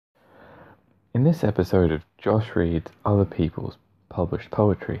In this episode of Josh Reads Other People's Published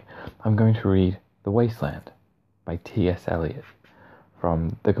Poetry, I'm going to read The Wasteland by T.S. Eliot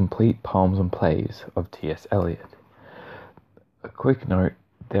from the Complete Poems and Plays of T.S. Eliot. A quick note,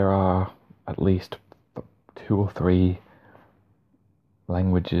 there are at least 2 or 3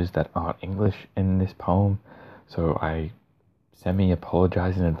 languages that aren't English in this poem, so I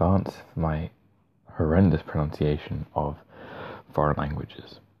semi-apologize in advance for my horrendous pronunciation of foreign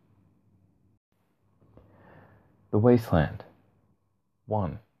languages. The Wasteland.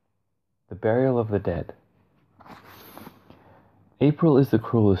 1. The Burial of the Dead. April is the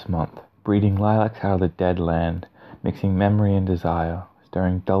cruelest month, breeding lilacs out of the dead land, mixing memory and desire,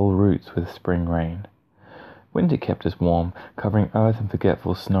 stirring dull roots with spring rain. Winter kept us warm, covering earth in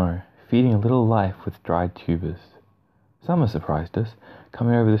forgetful snow, feeding a little life with dried tubers. Summer surprised us,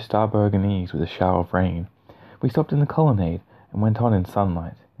 coming over the Starburgenese with a shower of rain. We stopped in the colonnade and went on in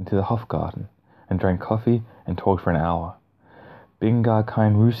sunlight into the Hofgarten, and drank coffee and talked for an hour. Bin gar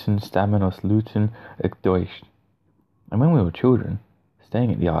kein Russen stammen aus Luton et Deutsch. And when we were children,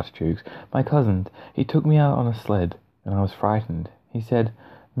 staying at the Archduke's, my cousin, he took me out on a sled, and I was frightened. He said,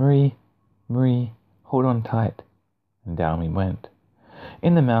 "Marie, Marie, hold on tight." And down we went.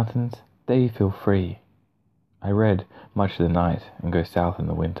 In the mountains, there you feel free. I read much of the night and go south in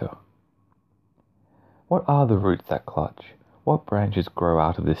the winter. What are the roots that clutch? What branches grow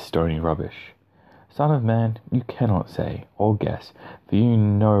out of this stony rubbish? Son of man, you cannot say, or guess, for you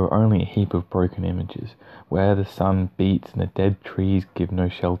know only a heap of broken images, where the sun beats and the dead trees give no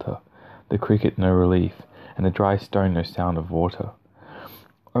shelter, the cricket no relief, and the dry stone no sound of water.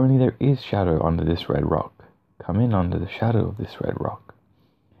 Only there is shadow under this red rock. Come in under the shadow of this red rock,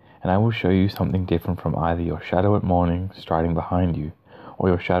 and I will show you something different from either your shadow at morning striding behind you, or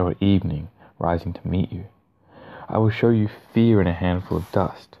your shadow at evening rising to meet you. I will show you fear in a handful of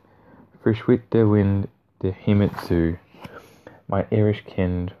dust. Frisch with der Wind, der Himmel zu, my Irish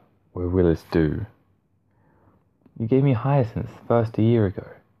kind, where Willis do. You gave me hyacinths first a year ago.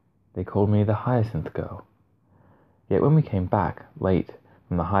 They called me the Hyacinth Girl. Yet when we came back, late,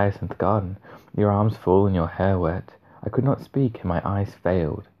 from the hyacinth garden, your arms full and your hair wet, I could not speak and my eyes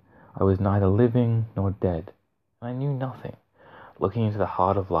failed. I was neither living nor dead, and I knew nothing. Looking into the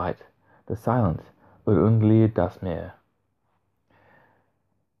heart of light, the silence, unlied das Meer.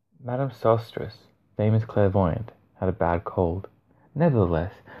 Madame Sostres, famous clairvoyant, had a bad cold.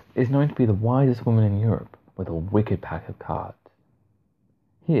 Nevertheless, is known to be the wisest woman in Europe, with a wicked pack of cards.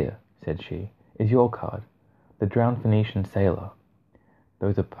 "Here," said she, "is your card, the drowned Phoenician sailor.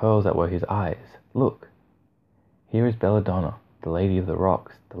 Those are pearls that were his eyes. Look. Here is Belladonna, the lady of the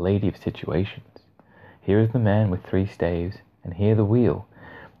rocks, the lady of situations. Here is the man with 3 staves, and here the wheel,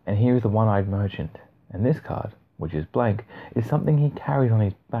 and here is the one-eyed merchant. And this card, which is blank, is something he carried on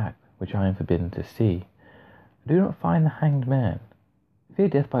his back, which I am forbidden to see. I do not find the hanged man. Fear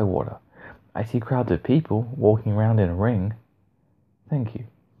death by water. I see crowds of people walking round in a ring. Thank you.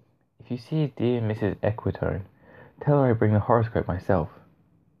 If you see dear Mrs. Equitone, tell her I bring the horoscope myself.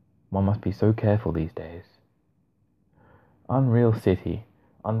 One must be so careful these days." Unreal city.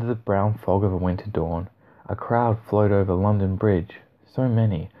 Under the brown fog of a winter dawn, a crowd flowed over London Bridge. So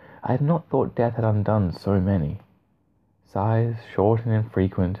many. I had not thought death had undone so many. Sighs, short and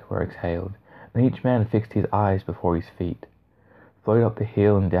infrequent, were exhaled, and each man fixed his eyes before his feet. Flowed up the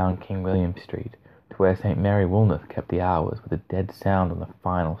hill and down King William Street, to where St. Mary Woolnoth kept the hours with a dead sound on the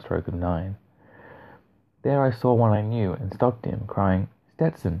final stroke of 9. There I saw one I knew, and stopped him, crying,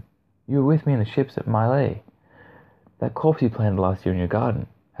 "Stetson, you were with me in the ships at Maillet. That corpse you planted last year in your garden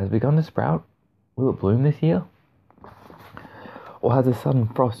has begun to sprout. Will it bloom this year? Or has a sudden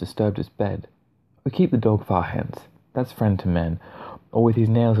frost disturbed its bed? Or keep the dog far hence, that's friend to men, or with his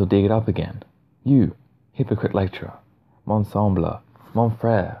nails he'll dig it up again. You, hypocrite lecturer, mon semblable, mon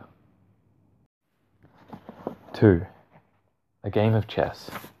frère." 2. A game of chess.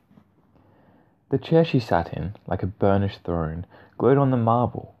 The chair she sat in, like a burnished throne, glowed on the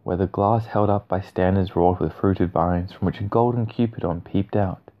marble, where the glass held up by standards wrought with fruited vines, from which a golden Cupidon peeped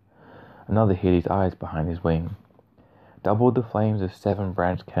out. Another hid his eyes behind his wing. Doubled the flames of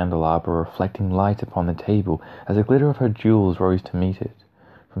 7-branched candelabra, reflecting light upon the table as the glitter of her jewels rose to meet it,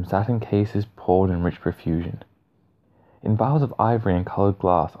 from satin cases poured in rich profusion. In vials of ivory and coloured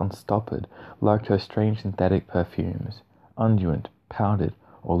glass, unstoppered, lurked her strange synthetic perfumes, unguent, powdered,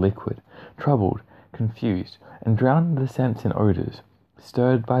 or liquid, troubled, confused, and drowned the scents in odours,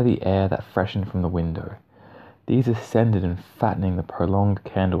 stirred by the air that freshened from the window. These ascended in fattening the prolonged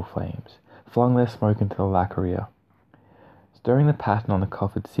candle flames, flung their smoke into the lacqueria. Stirring the pattern on the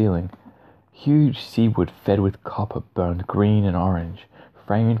coffered ceiling, huge seawood fed with copper burned green and orange,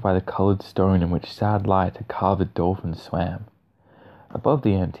 framed by the coloured stone in which sad light a carved dolphin swam. Above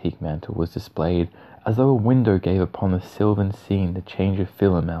the antique mantel was displayed, as though a window gave upon the sylvan scene, the change of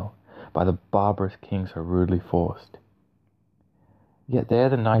Philomel, by the barbarous king so rudely forced. Yet there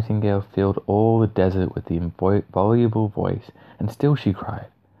the nightingale filled all the desert with the voluble voice, and still she cried,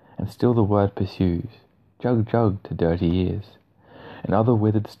 and still the word pursues, jug jug to dirty ears. And other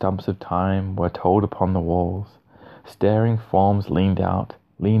withered stumps of time were told upon the walls. Staring forms leaned out,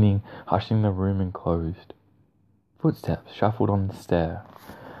 leaning, hushing the room enclosed. Footsteps shuffled on the stair.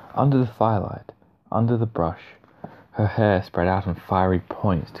 Under the firelight, under the brush, her hair spread out in fiery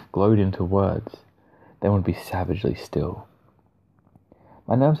points to gloat into words, then would be savagely still.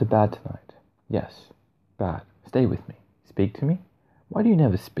 My nerves are bad tonight. Yes, bad. Stay with me. Speak to me. Why do you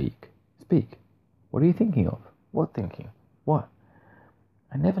never speak? Speak. What are you thinking of? What thinking? What?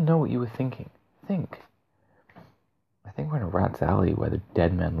 I never know what you were thinking. Think. I think we're in a rat's alley where the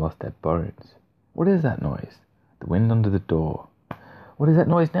dead men lost their bones. What is that noise? The wind under the door. What is that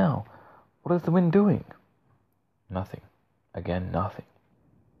noise now? What is the wind doing? Nothing. Again, nothing.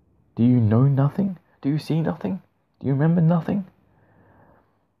 Do you know nothing? Do you see nothing? Do you remember nothing?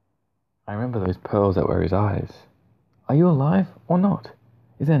 I remember those pearls that were his eyes. Are you alive or not?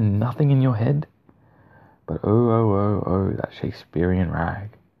 Is there nothing in your head? But oh, that Shakespearean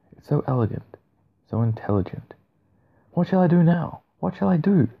rag. It's so elegant, so intelligent. What shall I do now? What shall I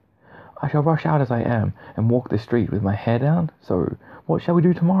do? I shall rush out as I am and walk the street with my hair down. So, what shall we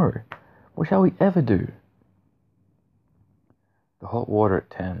do tomorrow? What shall we ever do? The hot water at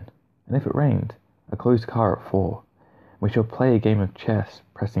 10, and if it rains, a closed car at 4. We shall play a game of chess,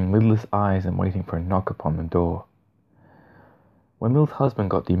 pressing lidless eyes and waiting for a knock upon the door. When Lil's husband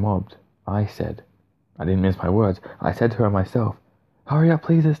got demobbed, I didn't mince my words, I said to her myself, hurry up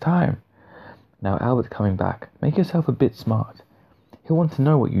please, it's time. Now Albert's coming back, make yourself a bit smart. He'll want to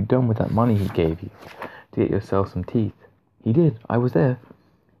know what you've done with that money he gave you, to get yourself some teeth. He did, I was there.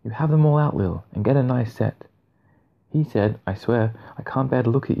 You have them all out, Lil, and get a nice set. He said, I swear, I can't bear to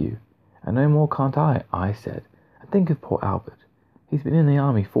look at you. And no more can't I said. And think of poor Albert. He's been in the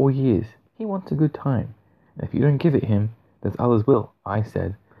army 4 years. He wants a good time. And if you don't give it him, there's others will, I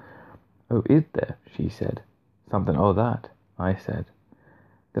said. Oh, is there? She said. Something o' that, I said.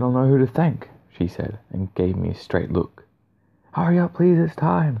 Then I'll know who to thank, she said, and gave me a straight look. Hurry up, please, it's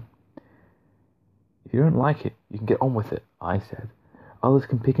time. If you don't like it, you can get on with it, I said. Others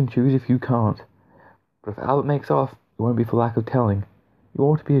can pick and choose if you can't. But if Albert makes off, it won't be for lack of telling. You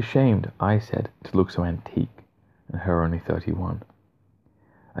ought to be ashamed, I said, to look so antique, and her only 31.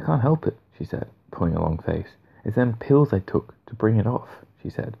 I can't help it, she said, pulling a long face. It's them pills I took to bring it off, she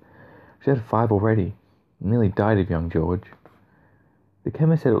said. She had 5 already, and nearly died of young George. The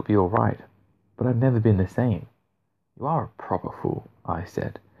chemist said it would be all right, but I've never been the same. You are a proper fool, I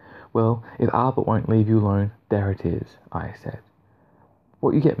said. Well, if Albert won't leave you alone, there it is, I said.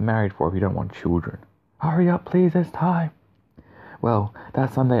 What you get married for if you don't want children? Hurry up, please, there's time. Well,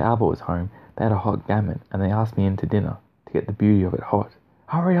 that Sunday Albert was home, they had a hot gammon, and they asked me in to dinner, to get the beauty of it hot.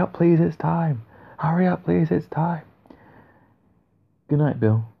 Hurry up, please, it's time. Hurry up, please, it's time. Good night,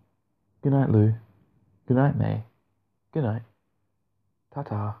 Bill. Good night, Lou. Good night, May. Good night.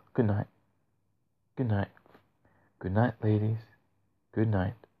 Ta-ta. Good night. Good night. Good night, ladies. Good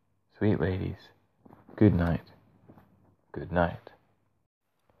night. Sweet ladies. Good night. Good night.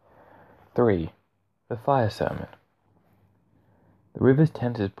 3. The Fire Sermon. The river's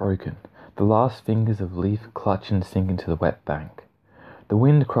tent is broken. The last fingers of leaf clutch and sink into the wet bank. The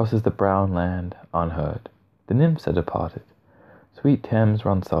wind crosses the brown land unheard. The nymphs are departed. Sweet Thames,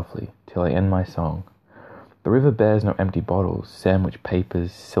 run softly, till I end my song. The river bears no empty bottles, sandwich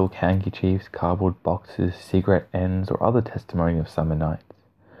papers, silk handkerchiefs, cardboard boxes, cigarette ends, or other testimony of summer nights.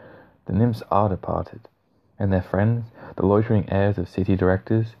 The nymphs are departed, and their friends, the loitering heirs of city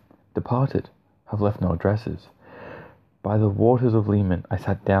directors, departed, have left no addresses. By the waters of Lehman I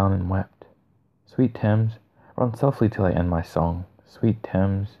sat down and wept. Sweet Thames, run softly till I end my song. Sweet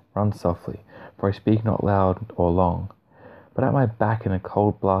Thames, run softly, for I speak not loud or long. But at my back in a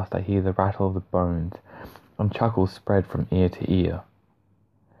cold blast I hear the rattle of the bones, and chuckles spread from ear to ear.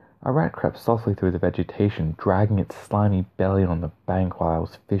 A rat crept softly through the vegetation, dragging its slimy belly on the bank while I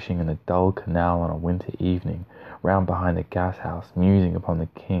was fishing in the dull canal on a winter evening, round behind the gas house, musing upon the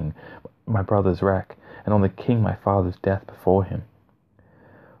king, my brother's wreck, and on the king my father's death before him.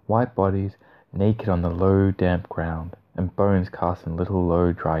 White bodies, naked on the low, damp ground, and bones cast in little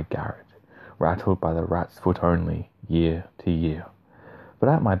low, dry garrets, rattled by the rat's foot only, year to year. But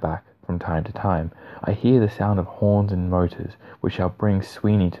at my back, from time to time, I hear the sound of horns and motors, which shall bring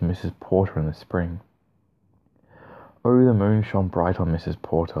Sweeney to Mrs. Porter in the spring. Oh, the moon shone bright on Mrs.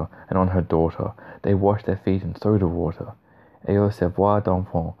 Porter and on her daughter. They washed their feet in soda water. Et au savoir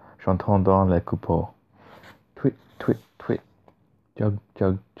d'enfants, chantant dans les coupeaux. Twit, twit, twit. Jug,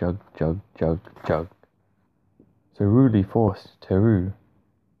 jug, jug, jug, jug, jug. So rudely forced, Teru.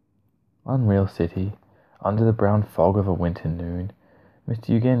 Unreal city, under the brown fog of a winter noon, Mr.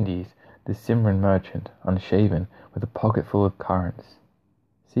 Eugendes, the Simran merchant, unshaven, with a pocket full of currants.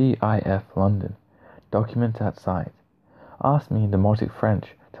 C.I.F. London. Documents at sight. Asked me in demotic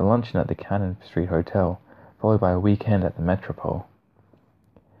French to luncheon at the Cannon Street Hotel, followed by a weekend at the Metropole.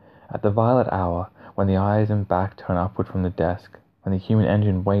 At the violet hour, when the eyes and back turn upward from the desk, when the human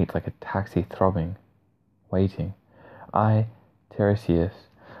engine waits like a taxi throbbing, waiting, I, Tiresias,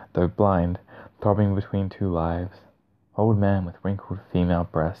 though blind, throbbing between two lives, old man with wrinkled female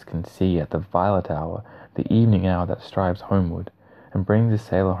breasts, can see at the violet hour the evening hour that strives homeward, and brings the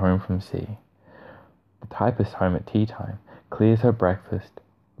sailor home from sea. The typist home at tea time, clears her breakfast,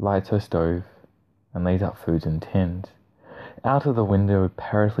 lights her stove, and lays out foods in tins. Out of the window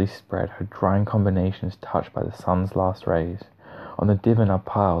perilously spread, her drying combinations touched by the sun's last rays. On the divan are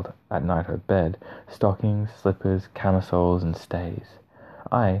piled, at night her bed, stockings, slippers, camisoles, and stays.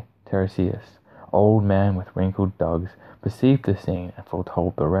 I, Tiresias, old man with wrinkled dugs, perceived the scene and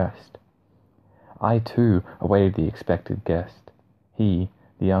foretold the rest. I, too, awaited the expected guest. He,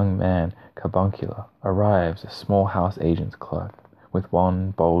 the young man, carbuncular, arrives, a small house agent's clerk, with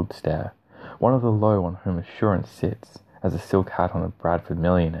one bold stare, one of the low on whom assurance sits, as a silk hat on a Bradford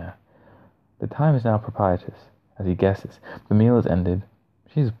millionaire. The time is now propitious, as he guesses. The meal is ended.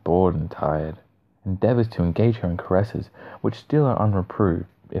 She is bored and tired. Endeavours to engage her in caresses, which still are unreproved,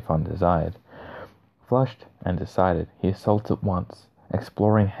 if undesired. Flushed and decided, he assaults at once.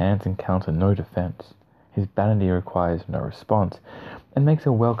 Exploring hands encounter no defence. His vanity requires no response, and makes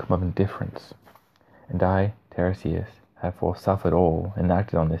a welcome of indifference. And I, Tiresias, have foresuffered all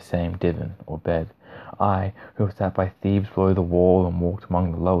enacted on this same divan or bed. I, who have sat by Thebes below the wall and walked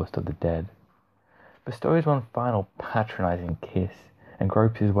among the lowest of the dead. Bestows one final patronizing kiss, and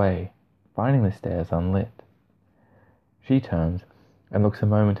gropes his way, finding the stairs unlit. She turns and looks a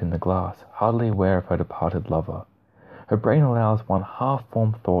moment in the glass, hardly aware of her departed lover. Her brain allows one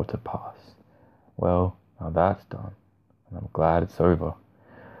half-formed thought to pass. Well, now that's done, and I'm glad it's over.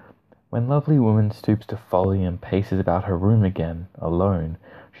 When lovely woman stoops to folly and paces about her room again, alone,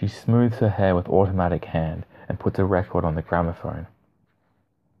 she smooths her hair with automatic hand and puts a record on the gramophone.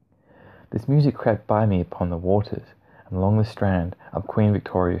 This music crept by me upon the waters, and along the Strand, up Queen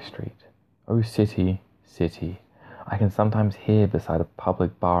Victoria Street. Oh city, city, I can sometimes hear beside a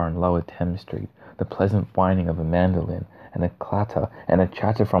public bar in Lower Thames Street the pleasant whining of a mandolin, and a clatter and a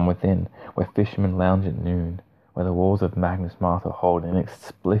chatter from within, where fishermen lounge at noon, where the walls of Magnus Martha hold an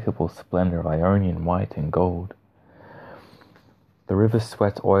inexplicable splendor of Ionian white and gold. The river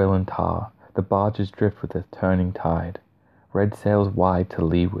sweats oil and tar, the barges drift with the turning tide. Red sails wide to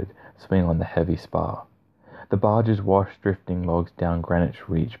leeward swing on the heavy spar. The barges wash drifting logs down Greenwich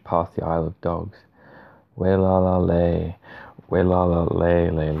Reach past the Isle of Dogs. Way-la-la-lay,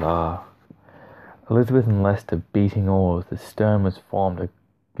 way-la-la-lay-lay-la. Elizabeth and Leicester beating oars, the stern was formed a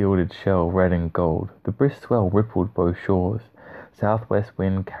gilded shell, red and gold. The brisk swell rippled both shores. Southwest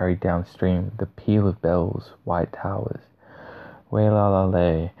wind carried downstream the peal of bells, white towers.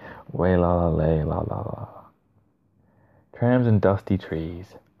 Way-la-la-lay, way-la-la-lay-la-la-la. Trams and dusty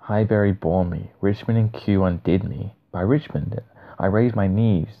trees. Highbury bore me, Richmond and Kew undid me. By Richmond I raised my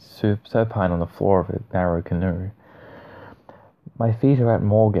knees, supine on the floor of a narrow canoe. My feet are at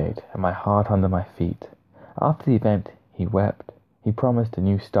Moorgate, and my heart under my feet. After the event, he wept. He promised a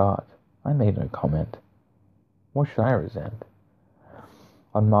new start. I made no comment. What should I resent?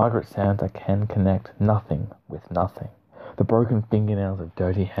 On Margaret Sands I can connect nothing with nothing. The broken fingernails of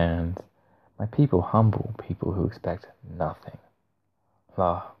dirty hands. My people humble, people who expect nothing.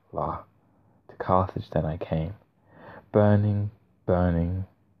 La, la, to Carthage then I came. Burning, burning,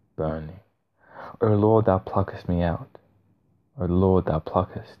 burning. O Lord, thou pluckest me out. O Lord, thou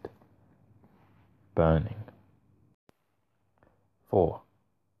pluckest. Burning. 4.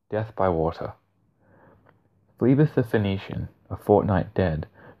 Death by water. Phlebas the Phoenician, a fortnight dead,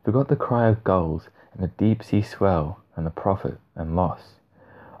 forgot the cry of gulls and the deep sea swell and the profit and loss.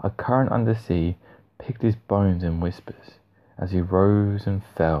 A current under sea picked his bones in whispers. As he rose and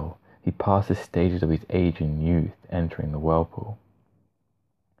fell, he passed the stages of his age and youth, entering the whirlpool.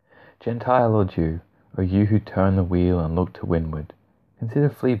 Gentile or Jew, O you who turn the wheel and look to windward, consider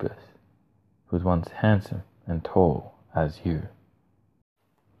Phlebas, who was once handsome and tall as you.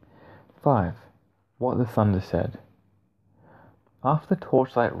 5. What the thunder said. After the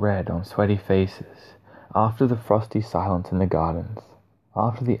torchlight red on sweaty faces, After the frosty silence in the gardens,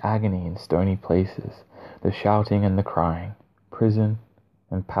 after the agony in stony places, the shouting and the crying, prison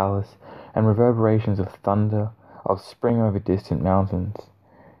and palace, and reverberations of thunder, of spring over distant mountains,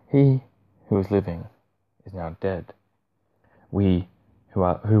 he who was living is now dead. We who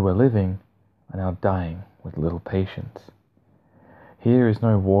were living are now dying with little patience. Here is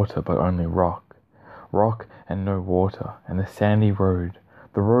no water but only rock, rock and no water, and the sandy road,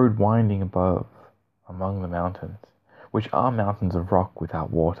 the road winding above among the mountains, which are mountains of rock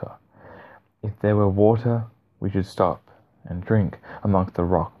without water. If there were water, we should stop and drink amongst the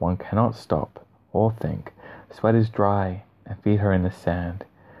rock. One cannot stop or think. Sweat is dry and feet are in the sand.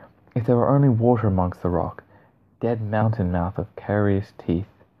 If there were only water amongst the rock, dead mountain mouth of carious teeth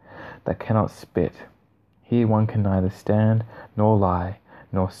that cannot spit. Here one can neither stand, nor lie,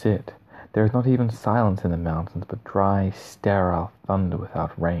 nor sit. There is not even silence in the mountains, but dry, sterile thunder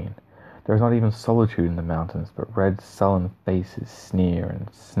without rain. There is not even solitude in the mountains, but red, sullen faces sneer and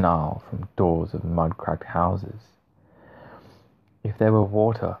snarl from doors of mud-cracked houses. If there were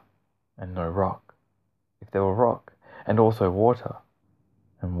water and no rock, if there were rock and also water,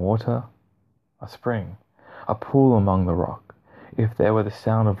 and water, a spring, a pool among the rock, if there were the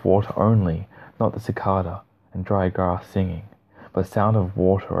sound of water only, not the cicada and dry grass singing, but sound of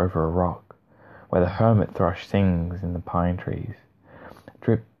water over a rock, where the hermit thrush sings in the pine trees.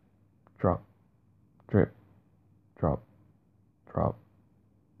 Drip, drop, drip, drop, drop,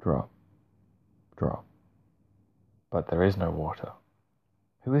 drop, drop. But there is no water.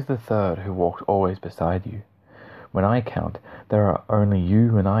 Who is the third who walked always beside you? When I count, there are only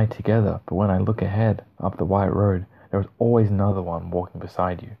you and I together, but when I look ahead, up the white road, there is always another one walking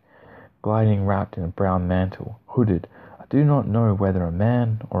beside you, gliding wrapped in a brown mantle, hooded. I do not know whether a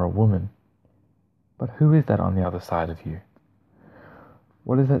man or a woman. But who is that on the other side of you?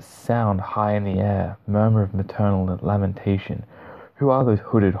 What is that sound high in the air, murmur of maternal lamentation? Who are those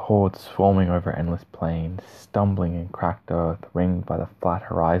hooded hordes swarming over endless plains, stumbling in cracked earth, ringed by the flat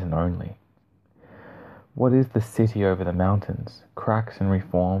horizon only? What is the city over the mountains, cracks and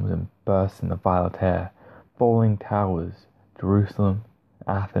reforms and bursts in the violet air, falling towers, Jerusalem,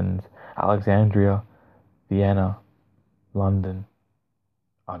 Athens, Alexandria, Vienna, London,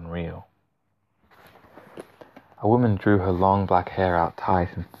 unreal. A woman drew her long black hair out tight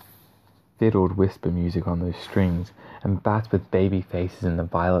and fiddled whisper music on those strings, and bats with baby faces in the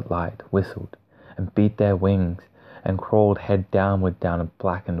violet light whistled and beat their wings and crawled head downward down a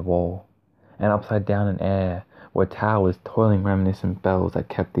blackened wall, and upside down in air were towers toiling reminiscent bells that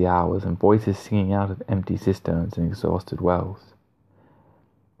kept the hours, and voices singing out of empty cisterns and exhausted wells.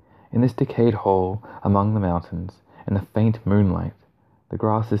 In this decayed hall among the mountains, in the faint moonlight, the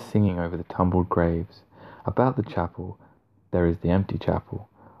grass is singing over the tumbled graves. About the chapel there is the empty chapel,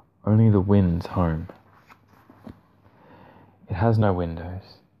 only the wind's home. It has no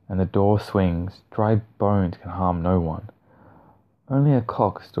windows, and the door swings. Dry bones can harm no one. Only a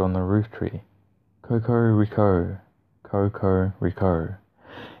cock stood on the roof tree. Coco-rico, coco-rico.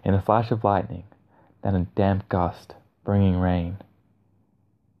 In a flash of lightning, then a damp gust, bringing rain.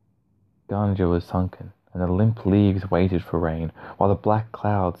 Ganga was sunken, and the limp leaves waited for rain, while the black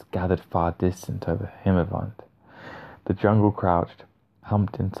clouds gathered far distant over Himavant. The jungle crouched,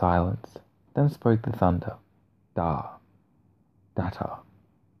 humped in silence. Then spoke the thunder. Da, datta.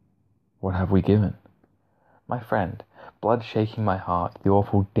 What have we given? My friend, blood shaking my heart, the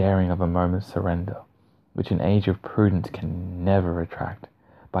awful daring of a moment's surrender, which an age of prudence can never retract.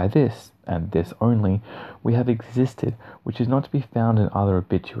 By this, and this only, we have existed, which is not to be found in other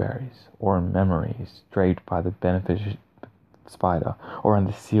obituaries, or in memories draped by the beneficent spider, or in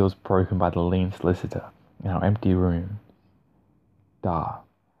the seals broken by the lean solicitor, in our empty room. Da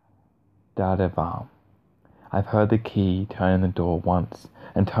devam. I've heard the key turn in the door once,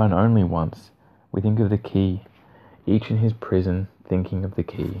 and turn only once. We think of the key, each in his prison thinking of the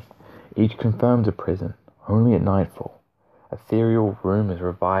key. Each confirms a prison, only at nightfall. Ethereal rumours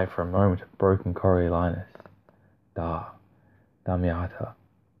revive for a moment of broken Coriolanus. Damiata.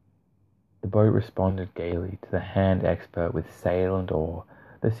 The boat responded gaily to the hand expert with sail and oar.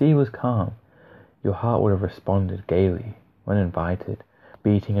 The sea was calm. Your heart would have responded gaily when invited,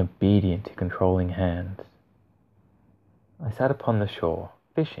 beating obedient to controlling hands. I sat upon the shore,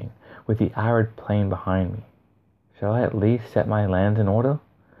 fishing, with the arid plain behind me. Shall I at least set my lands in order?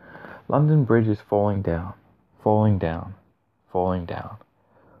 London Bridge is falling down, falling down, falling down.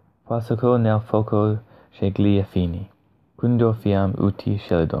 Passaco nel foco sceglia fini, quando fiam uti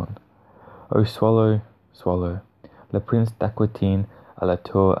sceledon. O swallow, swallow, le prince d'Aquitaine a la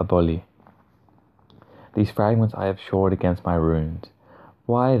tour aboli. These fragments I have shored against my runes.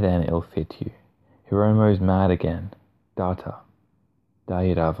 Why then ill fit you, Hiromo's mad again. Data.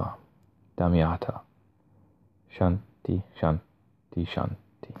 Dairava. Damiata. Shanti, Shanti, Shanti.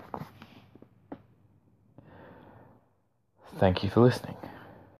 Thank you for listening.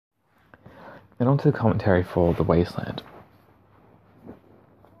 And on to the commentary for The Wasteland.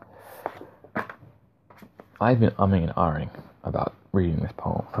 I've been umming and ahhing about reading this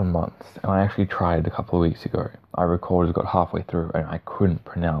poem for months, and I actually tried a couple of weeks ago. I recorded, got halfway through, and I couldn't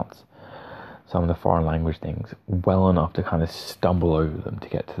pronounce some of the foreign language things well enough to kind of stumble over them to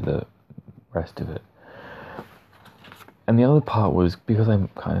get to the rest of it. And the other part was because I'm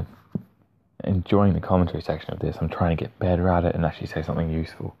kind of enjoying the commentary section of this, I'm trying to get better at it and actually say something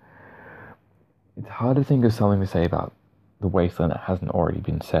useful. It's hard to think of something to say about The Wasteland that hasn't already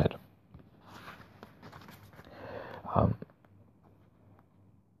been said.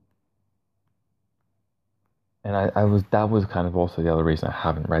 And that was kind of also the other reason I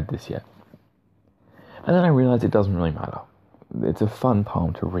haven't read this yet. And then I realized it doesn't really matter. It's a fun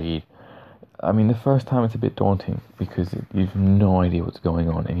poem to read. I mean, the first time it's a bit daunting because you've no idea what's going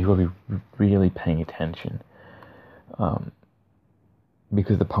on and you've got to be really paying attention.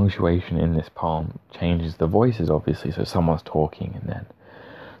 Because the punctuation in this poem changes the voices, obviously. So someone's talking and then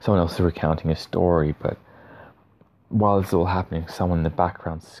someone else is recounting a story, but while it's all happening, someone in the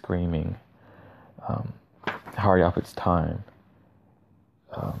background screaming, hurry up, it's time.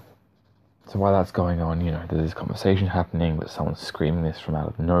 So while that's going on, there's this conversation happening, but someone's screaming this from out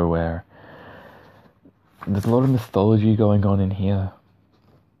of nowhere. There's a lot of mythology going on in here.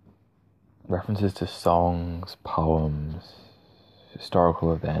 References to songs, poems,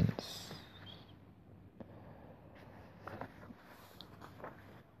 historical events.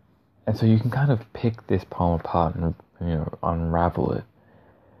 And so you can kind of pick this poem apart and, unravel it.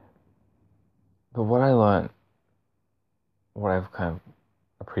 But what I learned, what I've kind of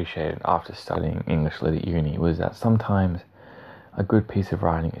appreciated after studying English lit at uni was that sometimes a good piece of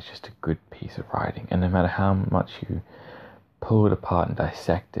writing is just a good piece of writing. And no matter how much you pull it apart and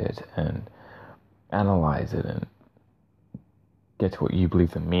dissect it and analyze it and get to what you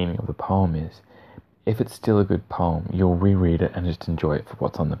believe the meaning of the poem is, if it's still a good poem, you'll reread it and just enjoy it for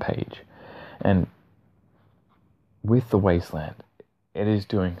what's on the page. And with The Wasteland, it is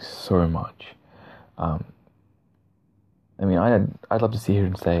doing so much. I'd love to sit here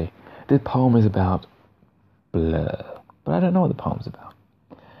and say, this poem is about blah, but I don't know what the poem's about.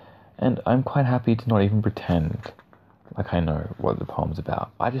 And I'm quite happy to not even pretend like I know what the poem's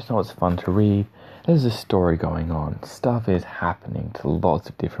about. I just know it's fun to read. There's a story going on. Stuff is happening to lots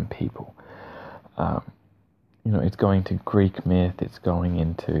of different people. It's going to Greek myth, it's going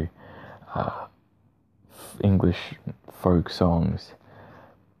into English folk songs.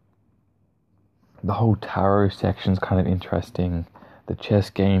 The whole tarot section's kind of interesting. The chess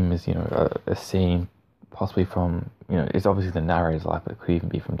game is, a scene possibly from, it's obviously the narrator's life, but it could even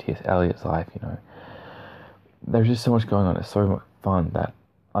be from T.S. Eliot's life, There's just so much going on. It's so much fun that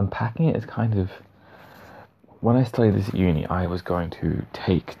unpacking it is kind of... When I studied this at uni, I was going to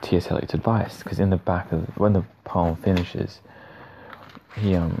take T.S. Eliot's advice, because in the back of... When the poem finishes,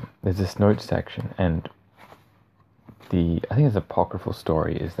 there's this notes section, and I think it's apocryphal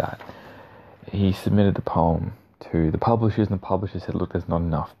story is that he submitted the poem to the publishers, and the publishers said, look, there's not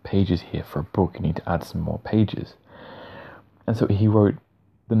enough pages here for a book, you need to add some more pages. And so he wrote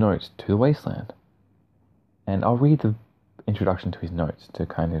the notes to The Wasteland. And I'll read the introduction to his notes to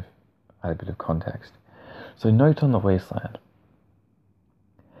kind of add a bit of context. So, note on The Wasteland.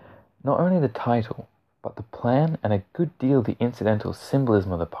 Not only the title, but the plan and a good deal of the incidental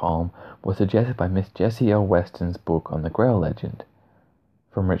symbolism of the poem were suggested by Miss Jessie L. Weston's book on the Grail legend,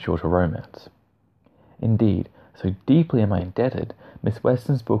 From Ritual to Romance. Indeed, so deeply am I indebted, Miss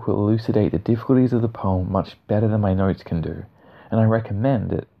Weston's book will elucidate the difficulties of the poem much better than my notes can do, and I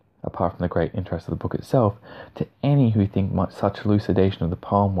recommend it, apart from the great interest of the book itself, to any who think much such elucidation of the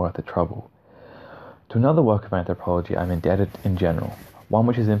poem worth the trouble. To another work of anthropology I am indebted in general, one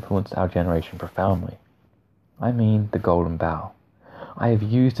which has influenced our generation profoundly. I mean The Golden Bough. I have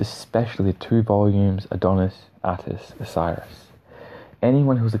used especially the 2 volumes Adonis, Attis, Osiris.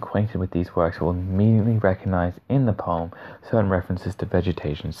 Anyone who is acquainted with these works will immediately recognize in the poem certain references to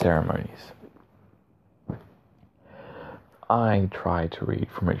vegetation ceremonies. I tried to read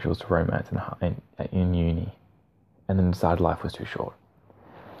From Rituals to Romance in uni, and then decided life was too short.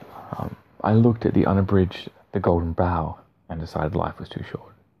 I looked at the unabridged The Golden Bough and decided life was too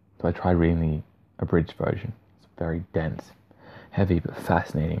short. So I tried reading the abridged version. It's a very dense, heavy but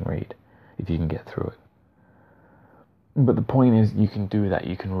fascinating read if you can get through it. But the point is, you can do that.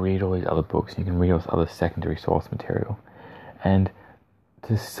 You can read all these other books, you can read all this other secondary source material, and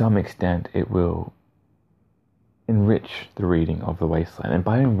to some extent it will enrich the reading of The Wasteland. And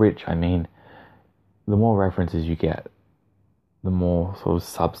by enrich, I mean the more references you get, the more sort of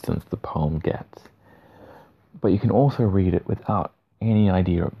substance the poem gets. But you can also read it without any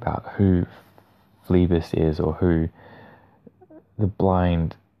idea about who Phlebas is or who the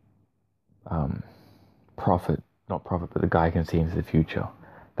blind but the guy can see into the future.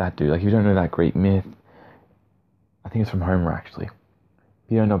 That dude, like, if you don't know that great myth, I think it's from Homer actually.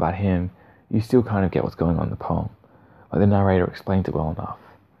 If you don't know about him, you still kind of get what's going on in the poem. Like, the narrator explains it well enough.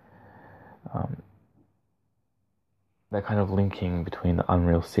 That kind of linking between the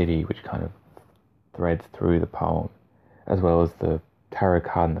unreal city, which kind of threads through the poem, as well as the tarot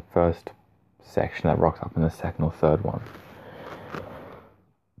card in the first section that rocks up in the second or third one.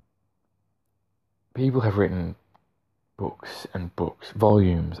 People have written books and books,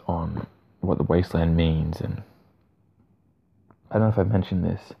 volumes on what the wasteland means, and I don't know if I mentioned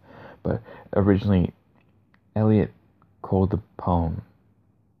this, but originally Eliot called the poem,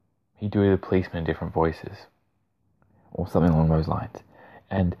 he'd do the policeman in different voices, or something along those lines,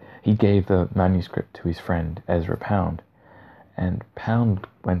 and he gave the manuscript to his friend Ezra Pound, and Pound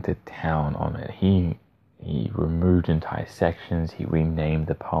went to town on it. He removed entire sections, he renamed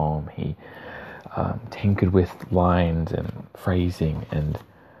the poem, he tinkered with lines and phrasing, and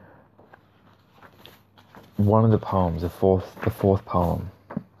one of the poems, the fourth poem,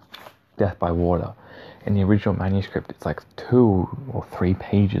 Death by Water, in the original manuscript, it's like 2 or 3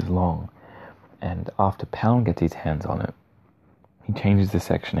 pages long, and after Pound gets his hands on it, he changes the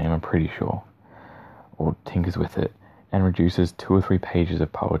section name, I'm pretty sure, or tinkers with it, and reduces 2 or 3 pages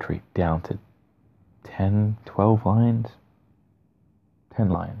of poetry down to 10, 12 lines, 10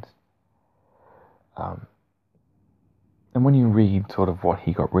 lines. And when you read sort of what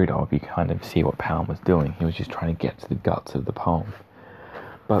he got rid of, you kind of see what Pound was doing. He was just trying to get to the guts of the poem.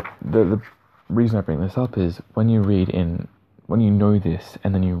 But the reason I bring this up is when you know this,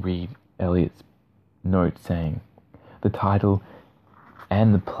 and then you read Eliot's note saying the title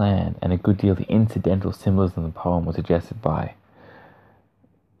and the plan and a good deal of the incidental symbolism of the poem was suggested by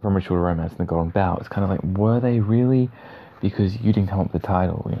From Ritual to Romance and the Golden Bough. It's kind of like, were they really? Because you didn't come up with the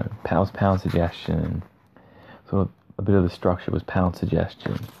title, Pound's suggestion, and sort of a bit of the structure was Pound's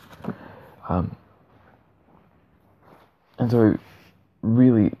suggestion. And so,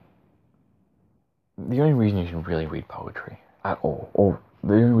 really, the only reason you should really read poetry at all, or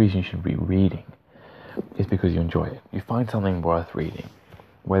the only reason you should be reading, is because you enjoy it. You find something worth reading,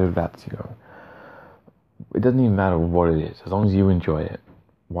 whether that's, it doesn't even matter what it is, as long as you enjoy it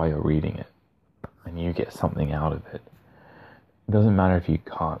while you're reading it, and you get something out of it. It doesn't matter if you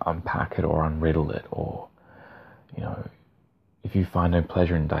can't unpack it or unriddle it, or, if you find no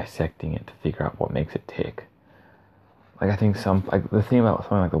pleasure in dissecting it to figure out what makes it tick. Like, I think the thing about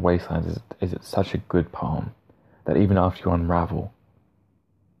something like The Wastelands is it's such a good poem that even after you unravel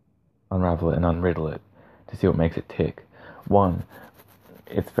it and unriddle it to see what makes it tick, one,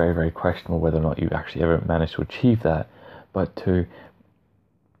 it's very, very questionable whether or not you actually ever managed to achieve that, but two,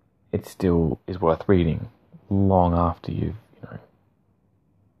 it still is worth reading long after you've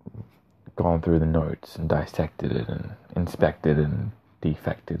gone through the notes and dissected it and inspected and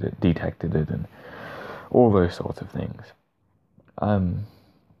detected it and all those sorts of things.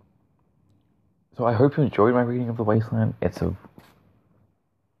 So I hope you enjoyed my reading of The Wasteland. It's a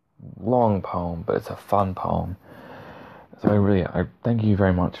long poem, but it's a fun poem. So I thank you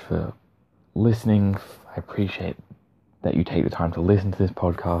very much for listening. I appreciate that you take the time to listen to this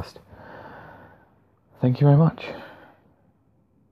podcast. Thank you very much.